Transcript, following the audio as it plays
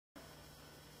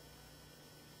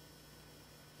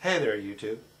Hey there,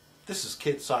 YouTube. This is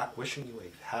Kiddsock wishing you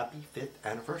a happy 5th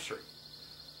anniversary.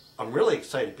 I'm really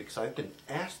excited because I've been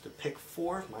asked to pick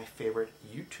 4 of my favorite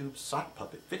YouTube sock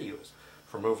puppet videos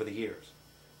from over the years.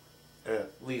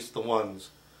 At least the ones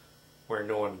where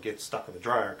no one gets stuck in the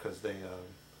dryer because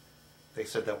they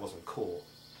said that wasn't cool.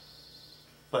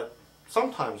 But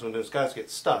sometimes when those guys get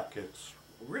stuck, it's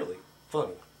really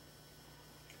funny.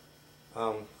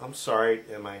 I'm sorry,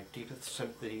 and my deepest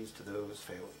sympathies to those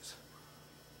families.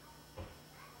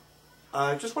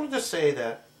 I just wanted to say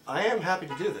that I am happy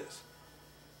to do this,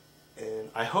 and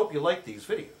I hope you like these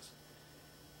videos.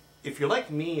 If you're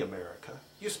like me, America,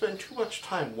 you spend too much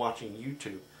time watching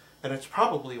YouTube, and it's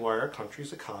probably why our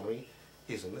country's economy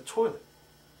is in the toilet.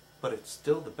 But it's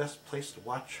still the best place to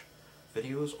watch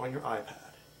videos on your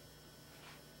iPad.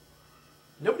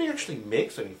 Nobody actually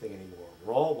makes anything anymore.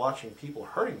 We're all watching people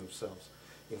hurting themselves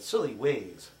in silly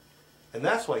ways. And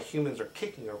that's why humans are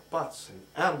kicking our butts and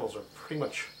animals are pretty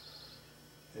much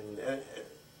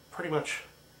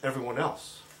everyone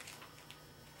else.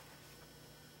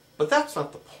 But that's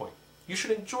not the point. You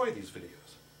should enjoy these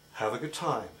videos. Have a good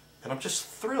time. And I'm just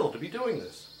thrilled to be doing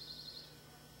this.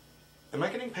 Am I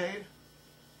getting paid?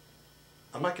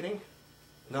 Am I getting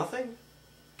nothing?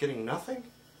 Getting nothing?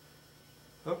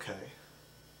 Okay.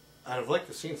 I'd have liked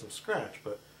to see some scratch,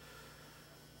 but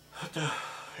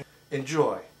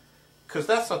enjoy. Because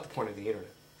that's not the point of the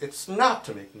internet. It's not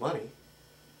to make money.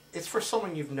 It's for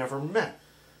someone you've never met,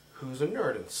 who's a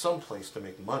nerd in some place to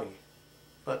make money.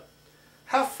 But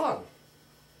have fun.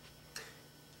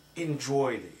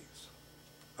 Enjoy these.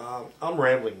 I'm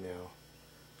rambling now.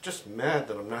 Just mad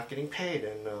that I'm not getting paid,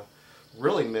 and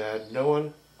really mad no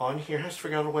one on here has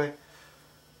figured out a way.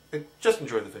 Just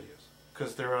enjoy the videos,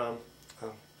 because they're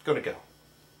going to go.